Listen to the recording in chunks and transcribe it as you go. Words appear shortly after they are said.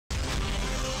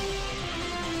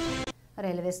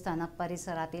Railway स्थानक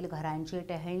परिसरातील घरांची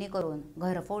टेहळणी करून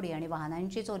घरफोडी आणि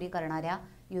वाहनांची चोरी करणाऱ्या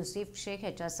युसिफ शेख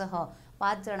याच्यासह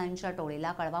 5 जणांच्या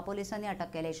टोळीला कळवा पोलिसांनी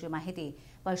अटक केल्याची माहिती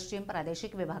पश्चिम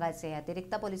प्रादेशिक विभागाचे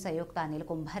अतिरिक्त पोलीस आयुक्त अनिल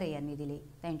कुंभारे यांनी दिली।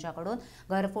 त्यांच्याकडून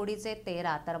घरफोडीचे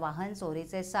 13 तर वाहन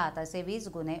चोरीचे 7 असे 20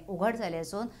 गुन्हे उघड झाले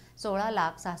असून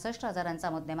 16,66,000चा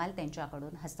मुद्देमाल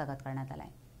त्यांच्याकडून हस्तगत करण्यात आला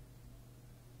आहे।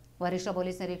 वरिष्ठ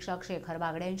पोलीस निरीक्षक शेखर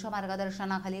बागडे यांच्या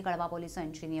मार्गदर्शनाखाली कळवा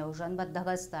पोलिसांची नियोजनबद्ध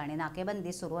गस्त आणि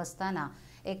नाकेबंदी सुरू असताना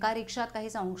एका रिक्षात काही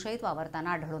संशयित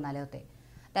वावरताना आढळून आले होते।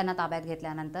 त्यांना ताब्यात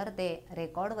घेतल्यानंतर ते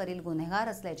रेकॉर्डवरील गुन्हेगार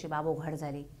असल्याची बाब उघड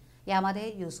झाली।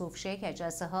 यामध्ये युसुफ शेख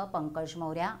याच्यासह पंकज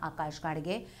मौर्या, आकाश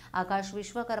गाडगे, आकाश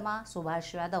विश्वकर्मा,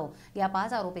 सुभाष यादव या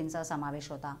 5 आरोपींचा समावेश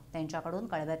होता। त्यांच्याकडून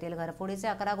कळव्यातील घरफोडीचे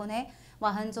 11 गुन्हे,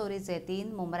 वाहन चोरीचे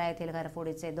 3, मुंब्रा येथील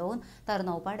घरफोडीचे 2 तर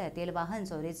नौपाड्यातील वाहन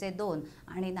चोरीचे 2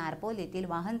 आणि नारपोलीतील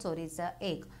वाहन चोरीचा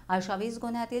 1 अशा 20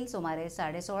 गुन्ह्यातील सुमारे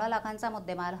 16.5 लाखांचा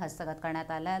मुद्देमाल हस्तगत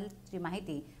करण्यात आल्याची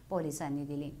माहिती पोलिसांनी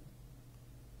दिली।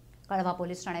 कळवा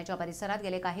पोलीस ठाण्याच्या परिसरात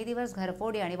गेले काही दिवस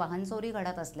घरफोडी आणि वाहन चोरी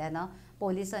घडत असल्यानं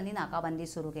पोलिसांनी नाकाबंदी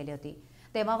सुरू केली होती।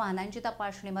 तेव्हा वाहनांची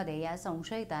तपासणीमध्ये या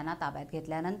संशयितांना ताब्यात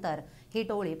घेतल्यानंतर ही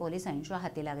टोळी पोलिसांच्या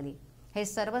हाती लागली। हे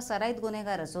सर्व सराईत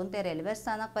गुन्हेगार असून ते रेल्वे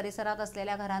स्थानक परिसरात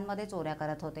असलेल्या घरांमध्ये चोऱ्या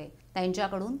करत होते।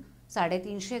 त्यांच्याकडून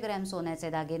 350 ग्रॅम सोन्याचे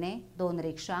दागिने, 2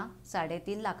 रिक्षा,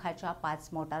 3.5 लाखाच्या 5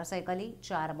 मोटारसायकली,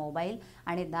 4 मोबाईल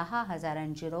आणि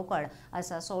 10,000ची रोकड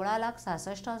असा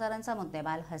 16,66,000चा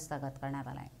मुद्देमाल हस्तगत करण्यात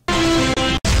आला आहे।